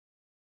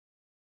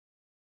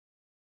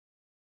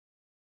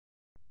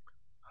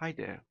Hi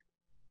there,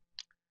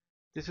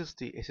 this is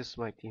the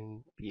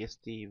SS19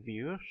 PST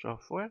Viewer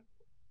software.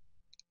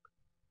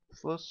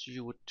 First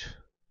you would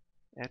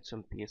add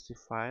some PST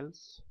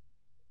files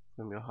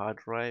from your hard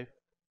drive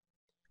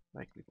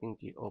by clicking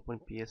the Open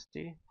PST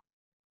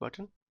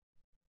button,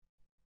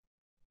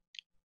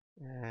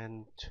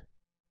 and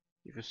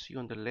if you see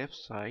on the left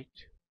side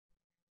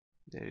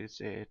there is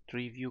a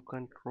tree view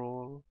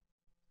control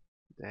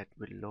that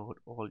will load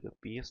all your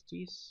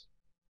PSTs.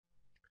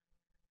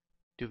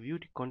 To view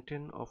the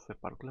content of a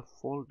particular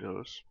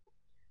folders,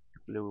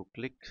 you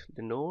click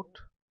the node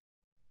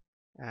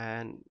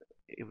and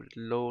it will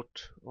load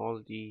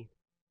all the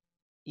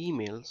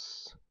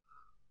emails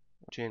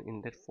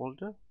in that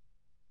folder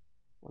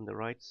on the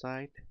right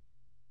side,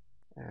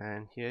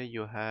 and here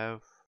you have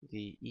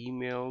the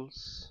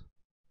emails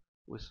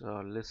which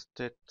are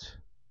listed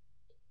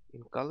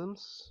in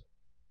columns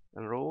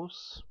and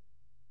rows.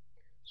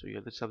 So you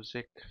have the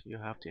subject, you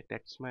have the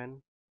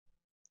attachment,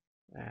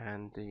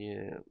 and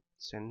the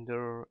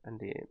sender and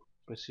the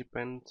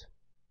recipient,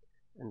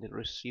 and the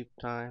receive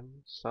time,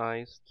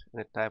 size,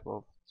 and the type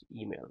of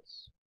the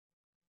emails.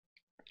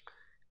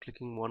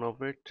 Clicking one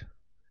of it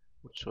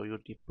would show you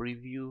the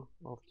preview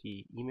of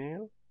the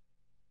email,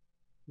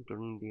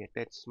 including the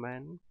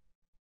attachment.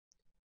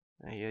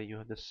 And here you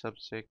have the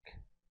subject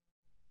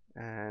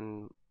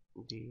and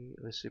the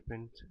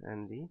recipient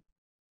and the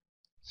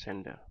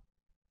sender.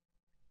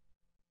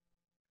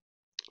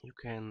 You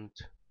can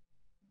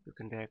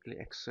directly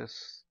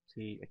access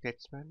the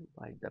attachment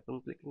by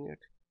double clicking it,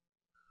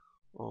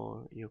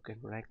 or you can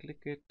right click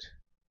it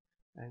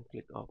and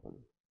click open.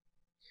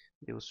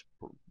 This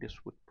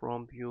would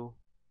prompt you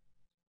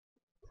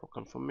for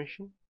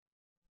confirmation,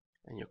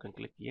 and you can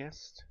click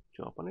yes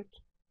to open it.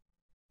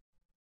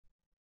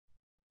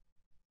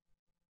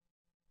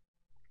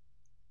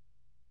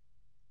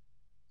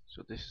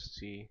 So this is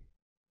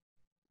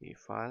the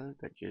file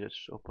that you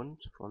just opened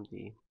from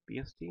the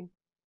PST.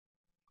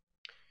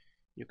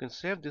 You can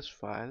save this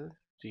file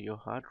to your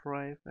hard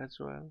drive as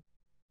well.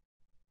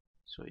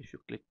 So if you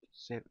click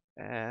save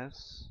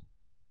as,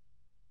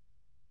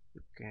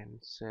 you can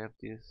save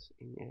this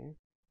in a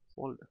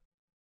folder.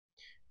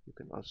 You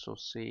can also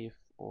save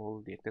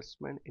all the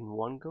attachment in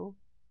one go,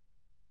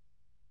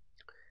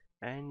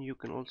 and you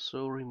can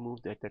also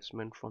remove the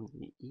attachment from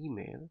the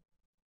email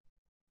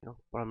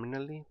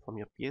permanently from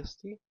your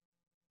PST.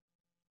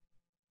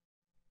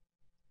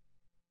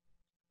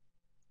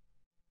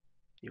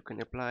 You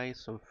can apply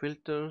some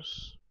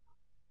filters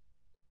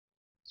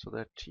so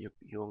that you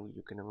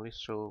can only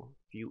show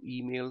few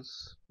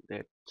emails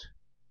that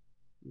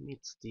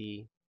meets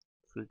the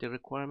filter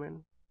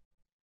requirement.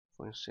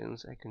 For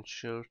instance, I can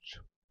search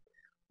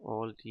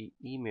all the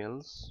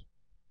emails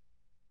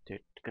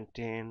that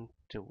contain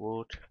the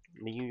word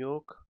New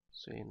York,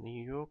 say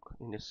New York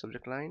in the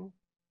subject line,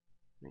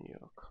 New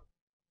York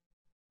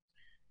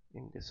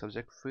in the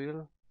subject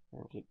field,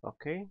 and click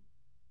OK.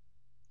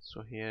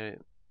 So here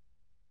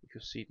if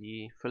you see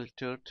the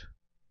filtered,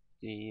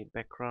 the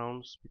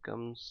backgrounds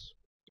becomes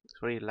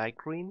very light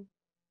green,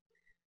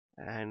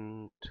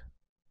 and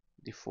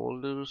the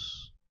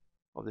folders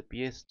of the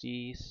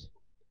PSTs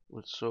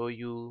will show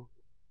you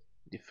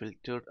the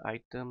filtered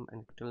item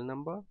and filter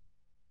number.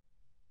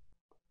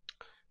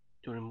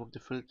 To remove the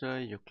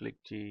filter, you click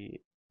the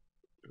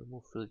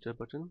remove filter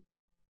button,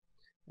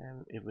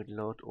 and it will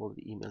load all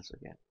the emails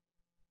again.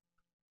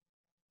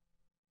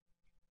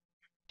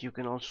 You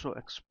can also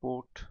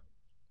export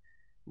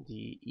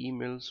the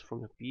emails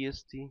from the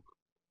PST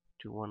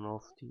to one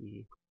of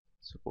the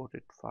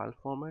supported file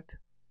format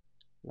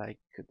like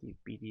the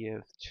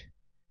PDF,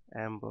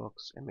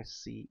 MBOX,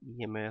 MSC,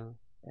 EML,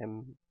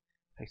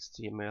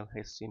 HTML,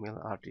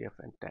 RTF,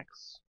 and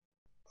text.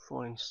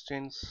 For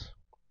instance,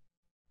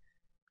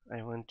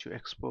 I want to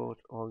export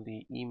all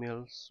the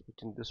emails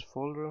within this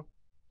folder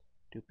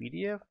to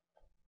PDF.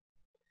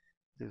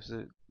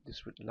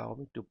 This would allow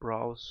me to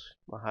browse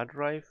my hard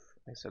drive.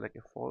 I select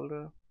a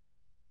folder,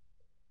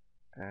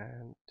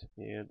 and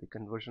here the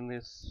conversion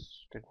is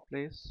taking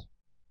place.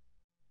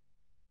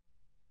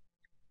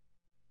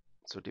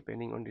 So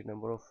depending on the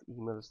number of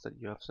emails that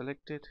you have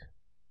selected,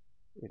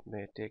 it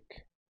may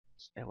take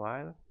a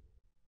while.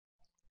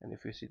 And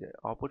if you see the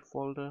output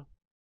folder,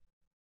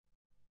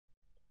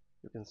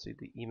 you can see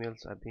the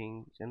emails are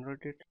being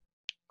generated.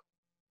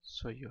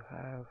 So you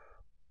have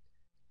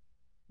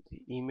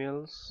the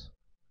emails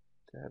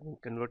that have been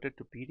converted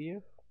to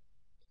PDF.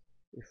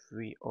 If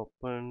we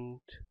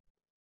opened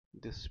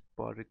this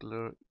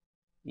particular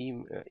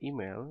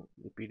email,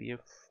 the PDF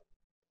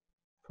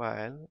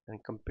file,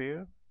 and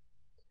compare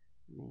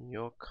New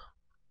York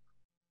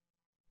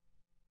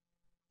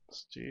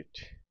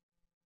State,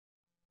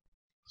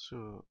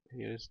 so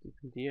here is the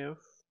PDF,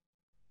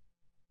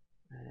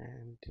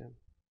 and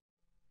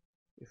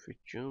if we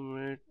zoom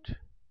it,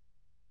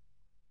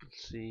 you'll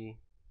see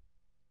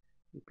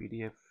the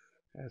PDF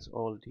has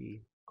all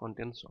the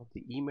contents of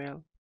the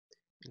email,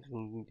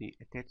 including the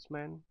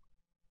attachment.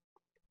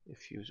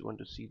 If you want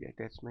to see the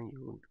attachment,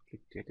 you want to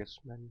click the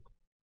attachment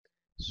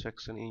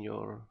section in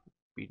your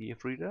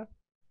PDF reader.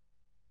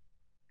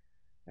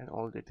 and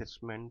all the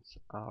attachments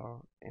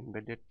are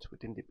embedded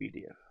within the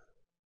PDF.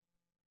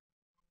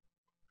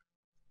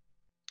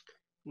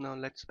 Now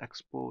let's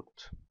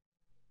export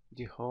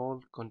the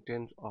whole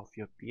content of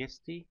your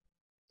PST.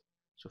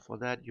 So for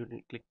that you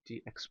need to click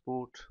the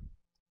export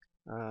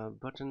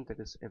button that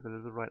is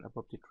available right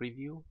above the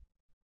preview,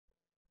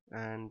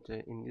 and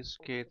in this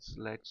case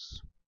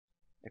let's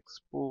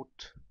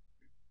export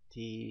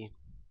the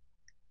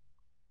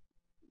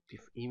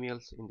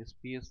emails in this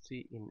PST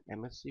in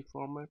MSC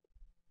format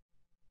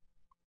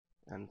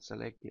and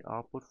select the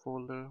output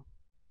folder,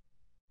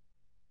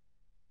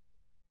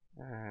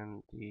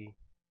 and the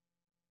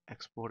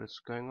export is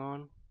going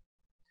on.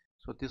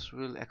 So this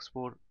will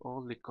export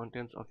all the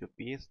contents of your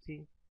PST,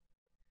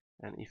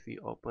 and if we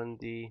open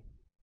the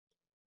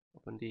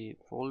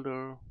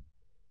folder,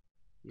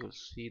 you'll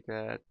see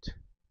that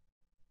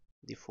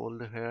the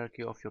folder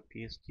hierarchy of your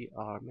PST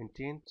are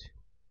maintained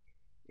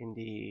in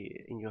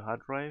your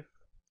hard drive.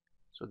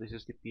 So this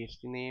is the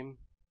PST name,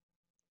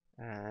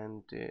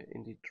 and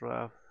in the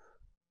draft,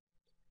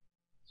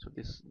 so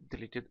this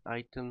deleted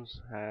items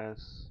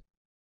has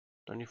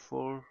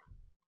 24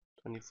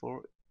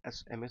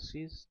 as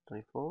MSCs,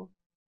 24.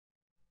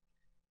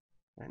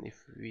 And if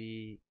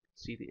we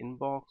see the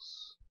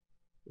inbox,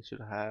 we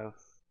should have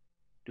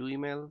 2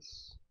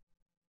 emails.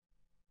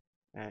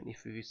 And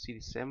if we see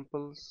the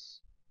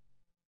samples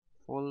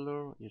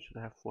folder, you should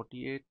have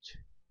 48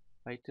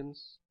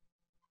 items.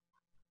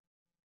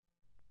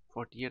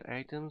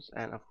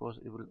 And of course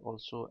it will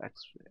also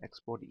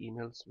export the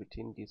emails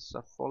within the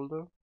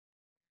subfolder.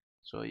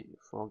 So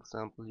for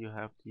example, you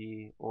have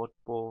the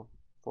OTPO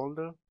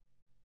folder.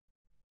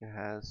 It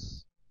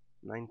has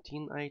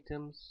 19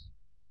 items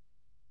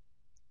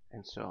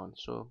and so on.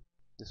 So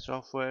the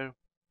software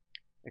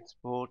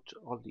export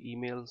all the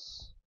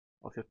emails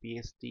of your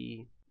PST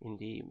in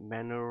the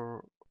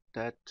manner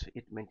that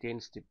it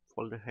maintains the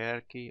folder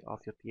hierarchy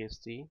of your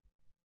PST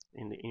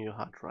in your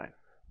hard drive.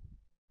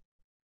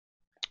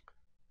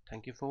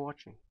 Thank you for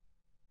watching.